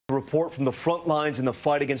Report from the front lines in the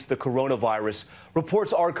fight against the coronavirus.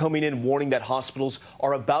 Reports are coming in warning that hospitals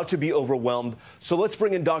are about to be overwhelmed. So let's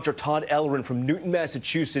bring in Dr. Todd Ellerin from Newton,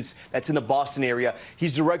 Massachusetts. That's in the Boston area.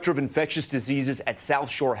 He's director of infectious diseases at South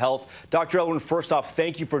Shore Health. Dr. Ellerin, first off,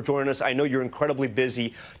 thank you for joining us. I know you're incredibly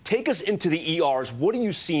busy. Take us into the ERs. What are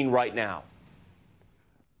you seeing right now?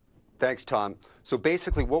 Thanks, Tom. So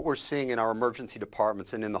basically what we're seeing in our emergency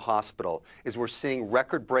departments and in the hospital is we're seeing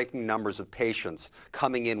record-breaking numbers of patients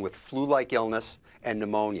coming in with flu-like illness and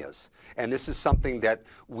pneumonias. And this is something that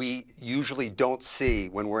we usually don't see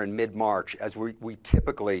when we're in mid-March, as we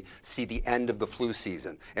typically see the end of the flu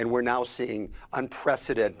season. And we're now seeing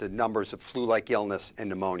unprecedented numbers of flu-like illness and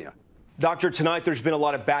pneumonia. Doctor, tonight there's been a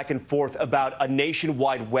lot of back and forth about a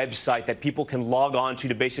nationwide website that people can log on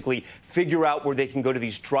to basically figure out where they can go to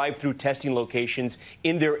these drive-through testing locations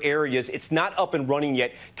in their areas. It's not up and running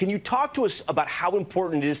yet. Can you talk to us about how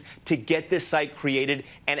important it is to get this site created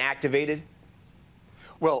and activated?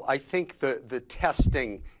 Well, I think the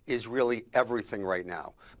testing is really everything right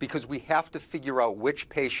now, because we have to figure out which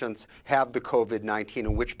patients have the COVID-19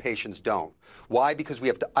 and which patients don't. Why? Because we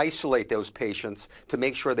have to isolate those patients to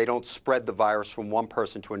make sure they don't spread the virus from one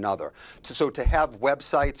person to another. So to have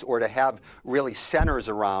websites or to have really centers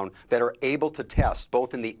around that are able to test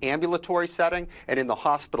both in the ambulatory setting and in the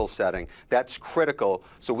hospital setting, that's critical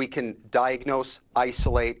so we can diagnose,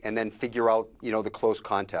 isolate, and then figure out, the close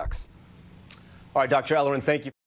contacts. All right, Dr. Ellerin, thank you.